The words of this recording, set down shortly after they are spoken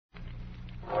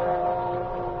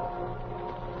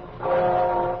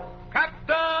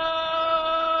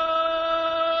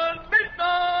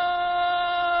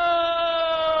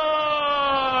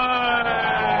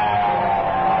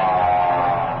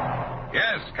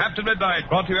Captain Midnight,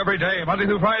 brought to you every day, Monday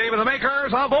through Friday, with the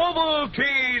makers of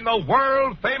Ovaltine, the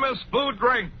world-famous food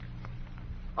drink.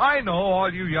 I know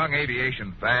all you young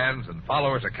aviation fans and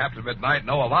followers of Captain Midnight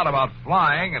know a lot about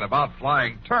flying and about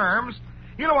flying terms.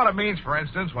 You know what it means, for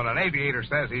instance, when an aviator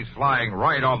says he's flying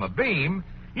right on the beam.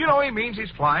 You know he means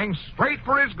he's flying straight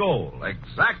for his goal,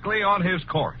 exactly on his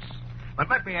course.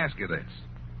 But let me ask you this.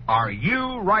 Are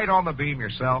you right on the beam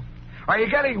yourself? Are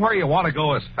you getting where you want to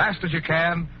go as fast as you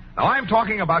can? Now, I'm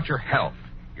talking about your health,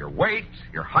 your weight,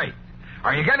 your height.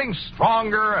 Are you getting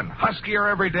stronger and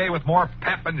huskier every day with more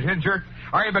pep and ginger?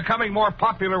 Are you becoming more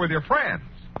popular with your friends?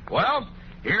 Well,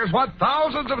 here's what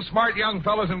thousands of smart young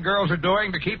fellas and girls are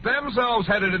doing to keep themselves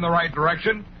headed in the right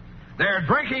direction. They're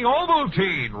drinking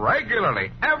Ovaltine regularly,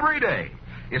 every day.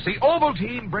 You see,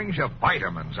 Ovaltine brings you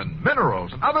vitamins and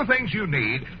minerals and other things you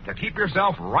need to keep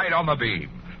yourself right on the beam.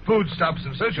 Food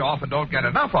substances you often don't get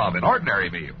enough of in ordinary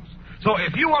meals. So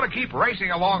if you want to keep racing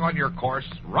along on your course,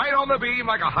 right on the beam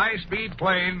like a high-speed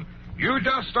plane, you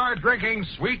just start drinking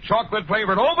sweet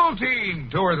chocolate-flavored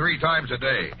Ovaltine 2 or 3 times a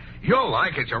day. You'll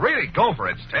like it. You really go for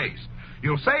its taste.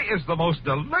 You'll say it's the most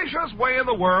delicious way in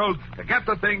the world to get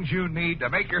the things you need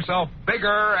to make yourself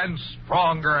bigger and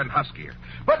stronger and huskier.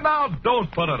 But now,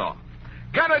 don't put it off.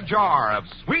 Get a jar of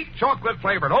sweet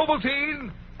chocolate-flavored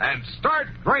Ovaltine and start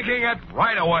drinking it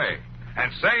right away.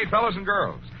 And say, fellas and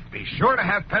girls, be sure to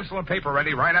have pencil and paper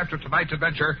ready right after tonight's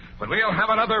adventure when we'll have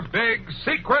another big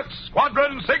secret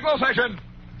squadron signal session.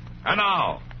 And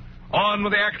now, on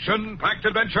with the action-packed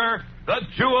adventure, The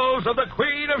Jewels of the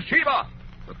Queen of Sheba,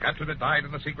 with Captain Midnight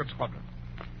and the Secret Squadron.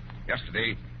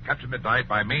 Yesterday, Captain Midnight,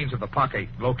 by means of the pocket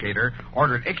locator,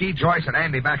 ordered Icky, Joyce, and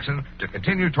Andy Maxon to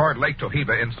continue toward Lake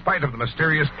Tohiba in spite of the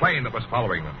mysterious plane that was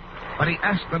following them. But he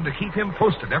asked them to keep him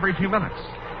posted every few minutes.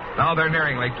 Now they're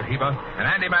nearing Lake Tohiba, and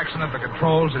Andy Maxon at the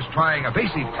controls is trying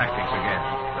evasive tactics again.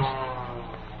 Listen.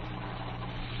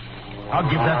 I'll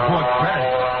give that boy credit.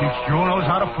 He sure knows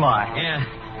how to fly. Yeah,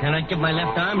 and I'd give my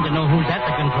left arm to know who's at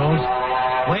the controls.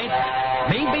 Wait,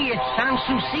 maybe it's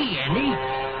Sanssouci, Andy.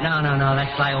 No,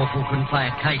 that sly old fool couldn't fly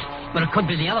a kite. But it could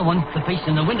be the other one, the face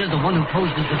in the window, the one who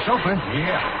posed as the chauffeur.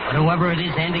 Yeah. But whoever it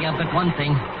is, Andy, I'll bet one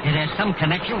thing. It has some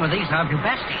connection with these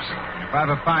Arjubastis. If I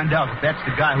ever find out that that's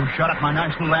the guy who shot up my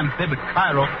nice little amphib at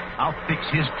Cairo, I'll fix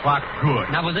his clock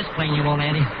good. Now, with this plane, you won't,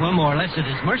 Andy. We're more or less at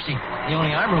his mercy. The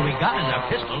only armor we got is our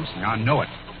pistols. I know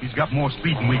it. He's got more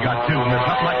speed than we got, too, and there's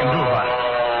nothing I can do about it.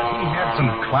 He had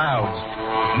some clouds.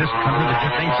 In this country, there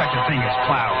just ain't such a thing as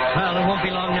clouds. Well, it won't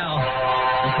be long now.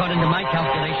 According to my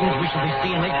calculations, we shall be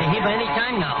seeing Lake Tohiba any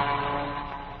time now.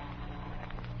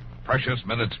 Precious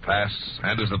minutes pass,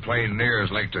 and as the plane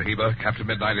nears Lake Tohiba, Captain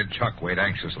Midnight and Chuck wait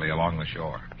anxiously along the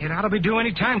shore. It ought to be due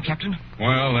any time, Captain.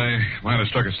 Well, they might have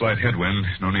struck a slight headwind.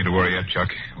 No need to worry yet, Chuck.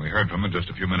 We heard from it just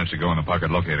a few minutes ago in the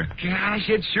pocket locator. Gosh,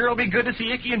 it sure'll be good to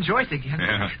see Icky and Joyce again.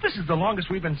 Yeah. This is the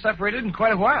longest we've been separated in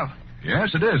quite a while.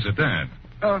 Yes, it is, at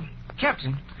that.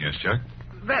 Captain, Yes, Chuck?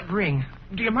 that ring,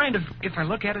 do you mind if I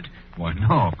look at it? Why,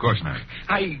 no, of course not.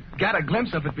 I got a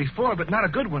glimpse of it before, but not a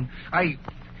good one.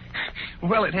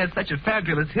 Well, it has such a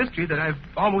fabulous history that I've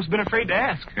almost been afraid to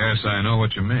ask. Yes, I know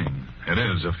what you mean. It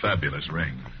is a fabulous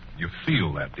ring. You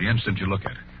feel that the instant you look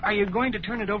at it. Are you going to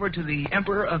turn it over to the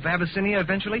Emperor of Abyssinia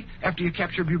eventually, after you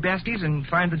capture Bubastes and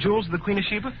find the jewels of the Queen of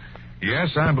Sheba? Yes,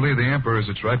 I believe the Emperor is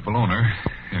its rightful owner.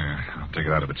 Here, I'll take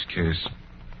it out of its case.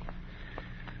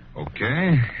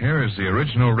 Okay, here is the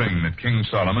original ring that King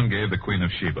Solomon gave the Queen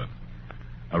of Sheba.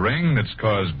 A ring that's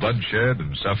caused bloodshed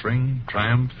and suffering,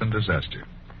 triumph and disaster.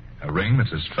 A ring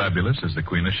that's as fabulous as the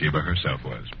Queen of Sheba herself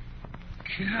was.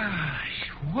 Gosh,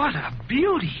 what a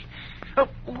beauty.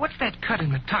 What's that cut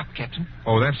in the top, Captain?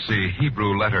 Oh, that's the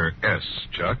Hebrew letter S,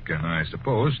 Chuck, and I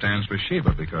suppose stands for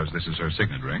Sheba because this is her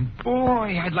signet ring.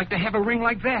 Boy, I'd like to have a ring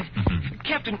like that.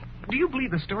 Captain, do you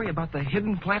believe the story about the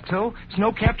hidden plateau,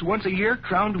 snow-capped once a year,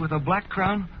 crowned with a black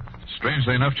crown?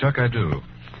 Strangely enough, Chuck, I do.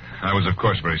 I was, of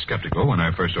course, very skeptical when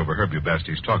I first overheard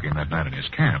Bubastes talking that night in his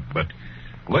camp, but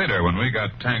later, when we got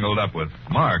tangled up with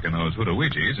Mark and those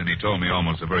Hootaweejies, and he told me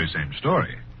almost the very same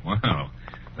story, well,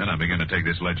 then I began to take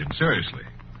this legend seriously.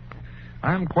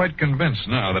 I'm quite convinced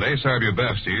now that Aesar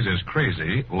Bubastes is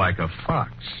crazy like a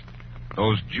fox.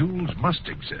 Those jewels must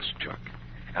exist, Chuck.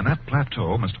 And that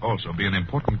plateau must also be an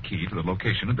important key to the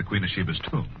location of the Queen of Sheba's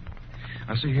tomb.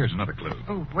 Now, see, here's another clue.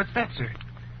 Oh, what's that, sir?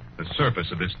 the surface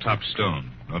of this top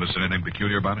stone. Notice anything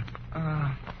peculiar about it?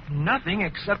 Nothing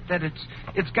except that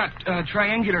it's got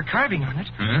triangular carving on it.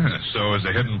 Yeah, so is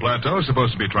the hidden plateau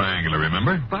supposed to be triangular,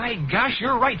 remember? By gosh,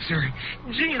 you're right, sir.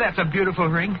 Gee, that's a beautiful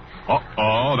ring.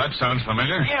 Oh, that sounds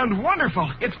familiar. And wonderful.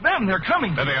 It's them. They're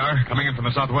coming. There they are, coming in from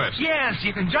the southwest. Yes,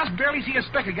 you can just barely see a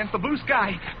speck against the blue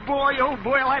sky. Boy, oh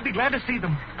boy, I'd be glad to see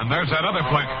them. And there's that other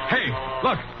plane. Hey,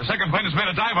 look, the second plane has made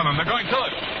a dive on them. They're going to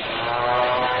it.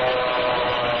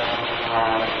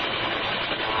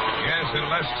 Yes, in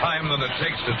less time than it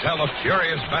takes to tell, a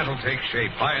furious battle takes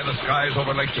shape high in the skies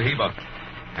over Lake Sheba.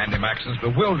 Andy Maxon's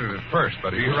bewildered at first,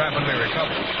 but he rapidly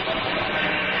recovers.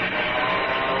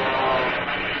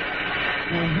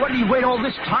 Well, what do you wait all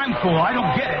this time for? I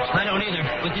don't get it. I don't either,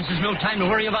 but this is no time to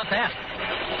worry about that.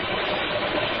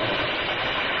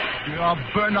 I'll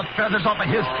burn the feathers off of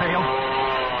his tail.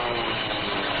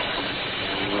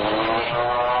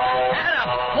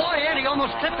 Boy, Andy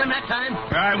almost clipped him that time.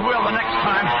 I will the next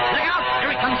time. Look out!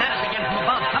 Here he comes at us again from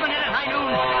above, coming in at high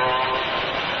noon.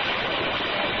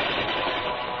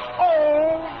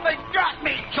 Oh, they got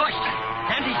me. Joyce,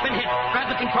 Andy's been hit.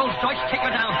 Grab the controls, Joyce. Take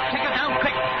her down. Take her down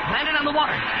quick. Land it on the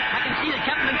water. I can see the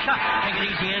captain and Chuck. Take it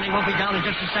easy, Andy. Won't be down in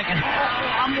just a second. Oh,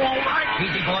 I'm all right.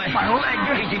 Easy, boy. My leg.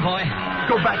 Easy, boy.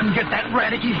 Go back and get that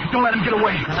Radicky. Don't let him get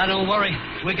away. Now, don't worry.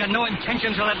 We got no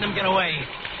intentions of letting him get away.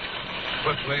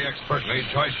 Swiftly, expertly,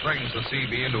 Joyce brings the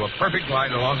CB into a perfect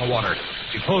glide along the water.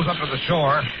 She pulls up to the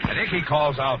shore, and Icky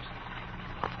calls out,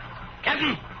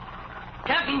 Captain!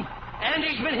 Captain!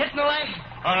 Andy's been hit in the leg.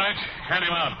 All right, hand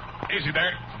him out. Easy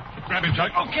there. Grab him, Chuck.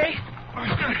 Okay.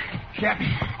 Cappy,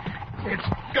 it's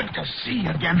good to see you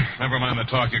again. Never mind the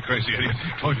talk, you crazy idiot.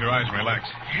 Close your eyes and relax.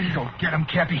 Go get him,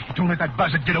 Cappy. Don't let that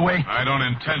buzzard get away. I don't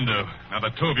intend to. Now,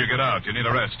 the two of you get out. You need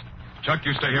a rest. Chuck,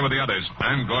 you stay here with the others.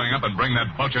 I'm going up and bring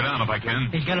that vulture down if I can.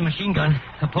 He's got a machine gun.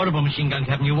 A portable machine gun,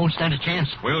 Captain. You won't stand a chance.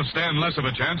 We'll stand less of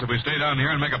a chance if we stay down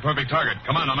here and make a perfect target.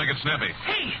 Come on, I'll make it snappy.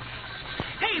 Hey!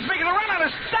 Hey, he's making a run on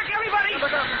us. Duck, everybody! Look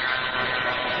up.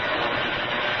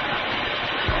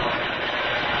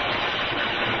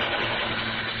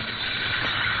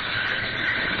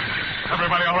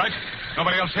 Everybody all right?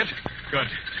 Nobody else hit? Good.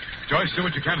 Joyce, do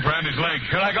what you can for Andy's leg.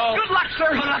 Here I go. Good luck,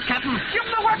 sir. Good luck, Captain. Give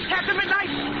him the works, Captain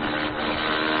Midnight.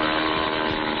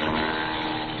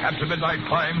 Captain Midnight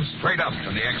climbs straight up,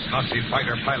 and the ex-Nazi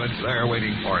fighter pilot's there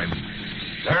waiting for him.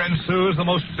 There ensues the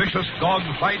most vicious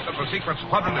dogfight that the secret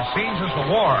squadron has seen since the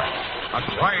war. A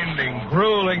grinding,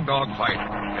 grueling dogfight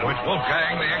in which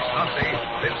Wolfgang, the ex-Nazi,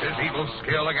 pits his evil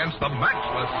skill against the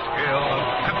matchless skill of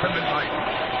Captain Midnight.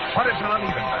 But it's an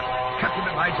uneven battle. Captain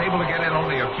Midnight's able to get in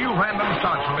only a few random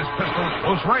shots from his pistol at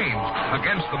close range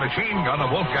against the machine gun of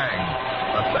Wolfgang.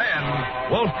 But then,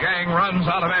 Wolfgang runs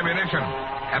out of ammunition.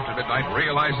 Captain Midnight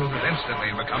realizes it instantly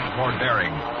and becomes more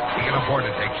daring. He can afford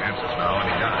to take chances now, and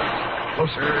he does.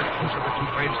 Closer, the two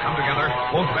planes come together,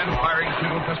 both men firing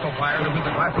single pistol fire into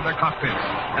the glass of their cockpits.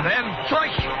 And then...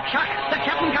 Joyce! Chuck! The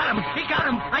captain got him! He got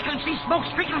him! I can see smoke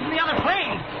streaking from the other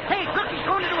plane! Hey, look, he's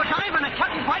going into a dive and the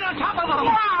captain's right on top of him!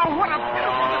 Wow, what a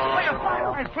beautiful display of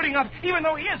fire he's putting up, even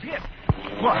though he is hit.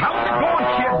 Well, how's it going,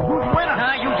 kid? Who's winning?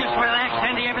 You just relax,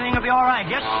 Andy. Everything will be all right.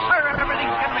 Yes, sir.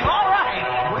 Everything's going to be all right.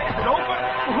 Well, is it over?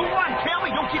 Who won? Tell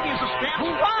me. Don't keep me in suspense. Who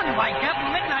won? Why,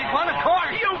 Captain Midnight won, of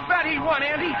course. You bet he won,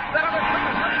 Andy. That other quick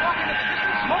was running off into the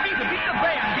distance, smoking to beat the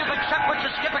band. Yeah, but Chuck, what's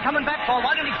the skipper coming back for?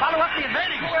 Why didn't he follow up the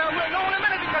advantage? Well, we'll know in a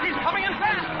minute because he's coming in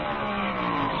fast.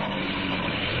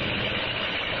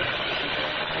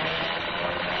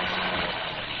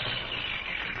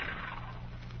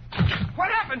 What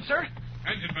happened, sir?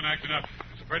 Engine been acting up. I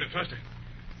was afraid to trust it.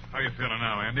 How you feeling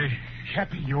now, Andy?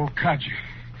 Cappy, you old codger.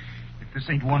 If this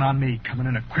ain't one on me, coming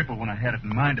in a cripple when I had it in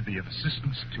mind to be of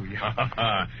assistance to you.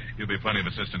 You'll be plenty of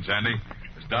assistance, Andy.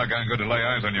 It's doggone good to lay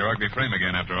eyes on your ugly frame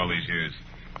again after all these years.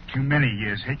 Too many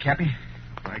years, hey, Cappy?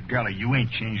 By golly, you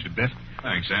ain't changed a bit.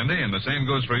 Thanks, Andy, and the same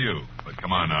goes for you. But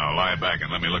come on now, lie back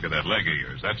and let me look at that leg of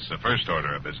yours. That's the first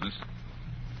order of business.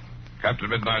 Captain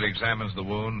Midnight examines the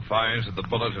wound, finds that the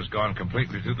bullet has gone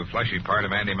completely through the fleshy part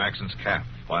of Andy Maxon's calf.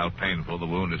 While painful, the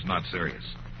wound is not serious.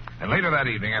 And later that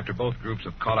evening, after both groups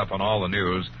have caught up on all the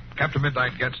news, Captain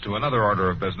Midnight gets to another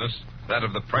order of business, that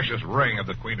of the precious ring of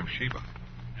the Queen of Sheba.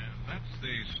 And that's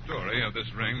the story of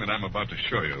this ring that I'm about to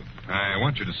show you. I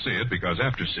want you to see it because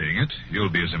after seeing it, you'll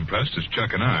be as impressed as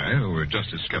Chuck and I, who are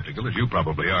just as skeptical as you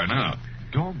probably are now.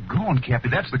 Doggone, Cappy,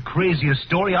 that's the craziest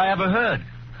story I ever heard.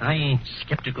 I ain't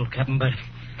skeptical, Captain, but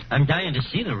I'm dying to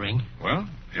see the ring. Well,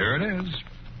 here it is.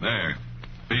 There.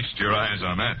 Feast your eyes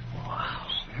on that. Wow.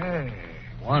 Hey.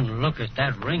 One look at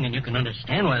that ring, and you can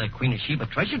understand why the Queen of Sheba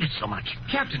treasured it so much.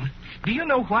 Captain, do you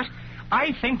know what?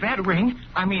 I think that ring,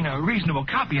 a reasonable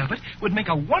copy of it, would make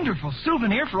a wonderful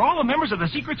souvenir for all the members of the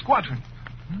Secret Squadron.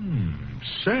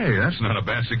 Say, that's not a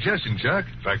bad suggestion, Chuck.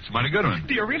 In fact, it's a mighty good one.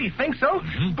 Do you really think so?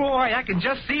 Mm-hmm. Boy, I can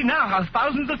just see now how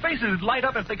thousands of faces would light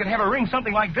up if they could have a ring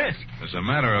something like this. As a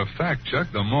matter of fact, Chuck,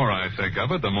 the more I think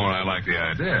of it, the more I like the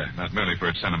idea. Not merely for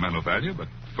its sentimental value, but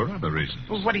for other reasons.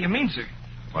 Well, what do you mean, sir?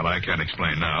 Well, I can't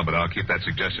explain now, but I'll keep that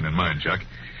suggestion in mind, Chuck.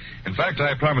 In fact,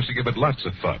 I promise to give it lots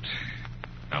of thought.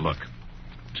 Now, look,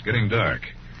 it's getting dark.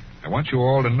 I want you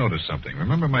all to notice something.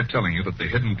 Remember my telling you that the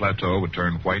hidden plateau would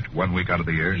turn white 1 week out of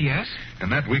the year? Yes.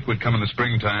 And that week would come in the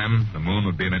springtime. The moon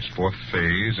would be in its 4th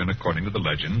phase, and according to the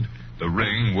legend, the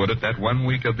ring would, at that 1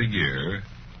 week of the year,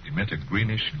 emit a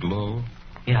greenish glow.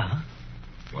 Yeah?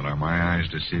 Well, are my eyes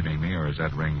deceiving me, or is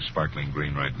that ring sparkling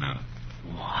green right now?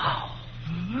 Wow.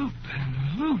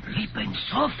 Lupin. Leaping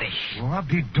sawfish. Well, I'll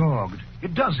be dogged.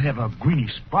 It does have a greeny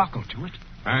sparkle to it.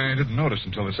 I didn't notice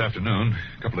until this afternoon.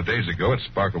 A couple of days ago, its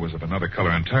sparkle was of another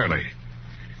color entirely.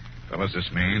 Fellas,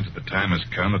 this means that the time has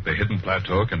come that the hidden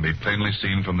plateau can be plainly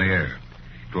seen from the air.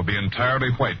 It will be entirely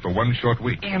white for 1 short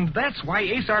week. And that's why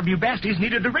Ace Arbubastes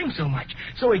needed the ring so much,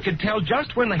 so he could tell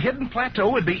just when the hidden plateau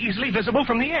would be easily visible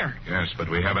from the air. Yes, but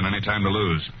we haven't any time to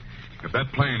lose. If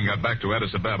that plane got back to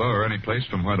Addis Ababa or any place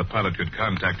from where the pilot could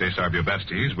contact Ace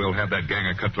Arbubastes, we'll have that gang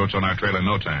of cutthroats on our trail in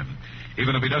no time.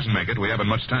 Even if he doesn't make it, we haven't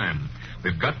much time.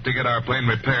 We've got to get our plane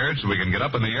repaired so we can get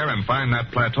up in the air and find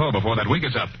that plateau before that week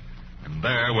is up. And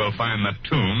there we'll find the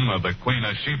tomb of the Queen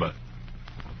of Sheba.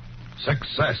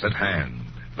 Success at hand.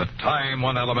 The time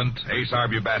one element, Ace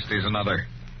Arbubastes another.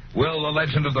 Will the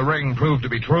legend of the ring prove to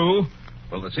be true?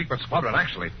 Will the Secret Squadron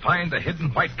actually find the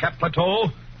hidden white-capped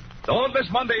plateau? Don't miss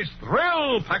Monday's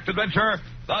thrill-packed adventure,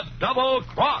 The Double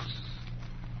Cross.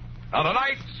 Now,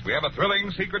 tonight, we have a thrilling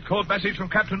secret code message from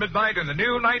Captain Midnight in the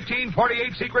new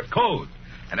 1948 secret code.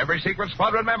 And every Secret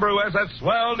Squadron member who has that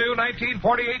swell new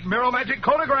 1948 Miro Magic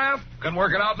Codograph can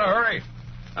work it out in a hurry.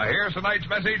 Now, here's tonight's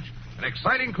message, an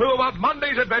exciting clue about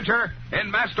Monday's adventure in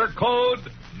Master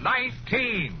Code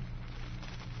 19.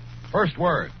 First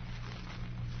word,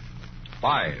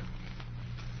 5.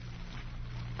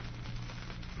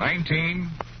 19,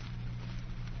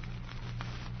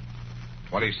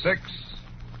 26,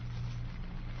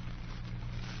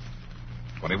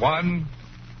 21,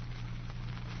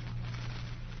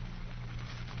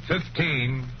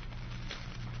 15,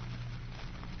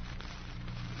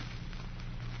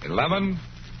 11,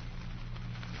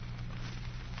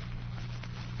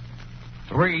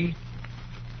 3,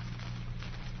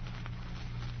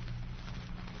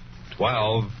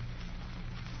 12,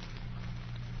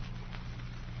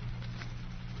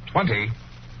 20,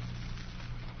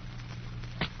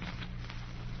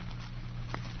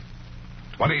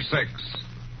 26,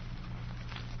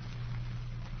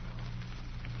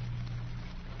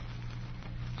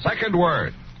 2nd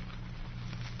word,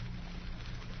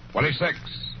 26,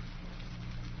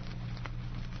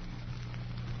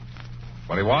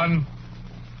 21,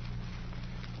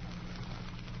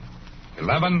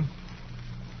 11,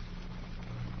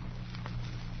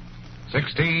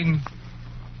 16,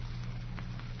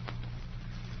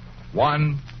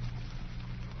 1,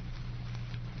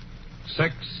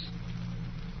 6,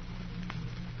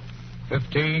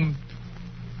 15,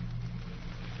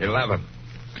 11.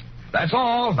 That's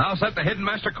all. Now set the hidden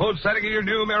Master Code setting in your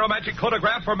new Miro Magic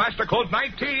Codograph for Master Code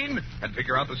 19 and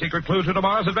figure out the secret clue to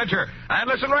tomorrow's adventure. And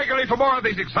listen regularly for more of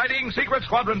these exciting Secret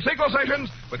Squadron signal sessions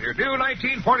with your new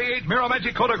 1948 Miro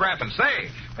Magic Codograph. And say,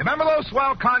 remember those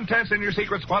swell contests in your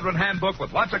Secret Squadron handbook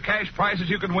with lots of cash prizes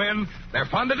you can win? They're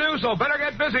fun to do, so better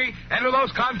get busy. Enter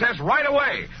those contests right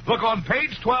away. Look on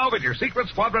page 12 in your Secret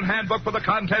Squadron handbook for the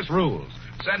contest rules.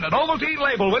 Send an Ovaltine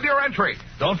label with your entry.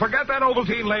 Don't forget that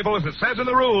Ovaltine label as it says in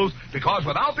the rules, because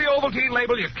without the Ovaltine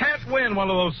label, you can't win one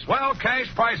of those swell cash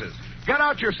prizes. Get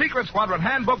out your Secret Squadron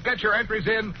handbook, get your entries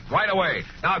in right away.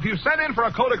 Now, if you sent in for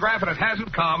a Codograph and it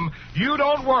hasn't come, you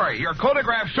don't worry. Your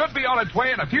Codograph should be on its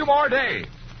way in a few more days.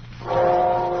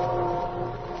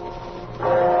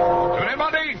 Tune in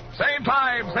Monday, same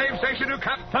time, same station to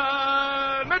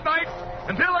Captain Midnight.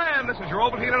 Until then, this is your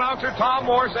Ovaltine announcer, Tom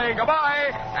Moore, saying goodbye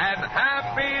and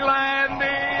happy landing.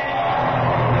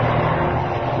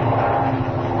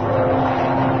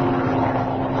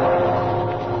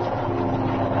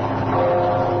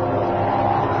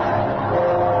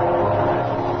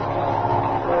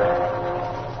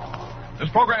 This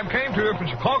program came to you from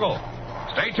Chicago.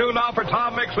 Stay tuned now for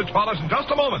Tom Mix, which follows in just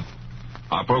a moment.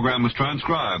 Our program was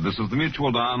transcribed. This is the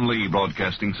Mutual Don Lee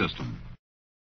Broadcasting System.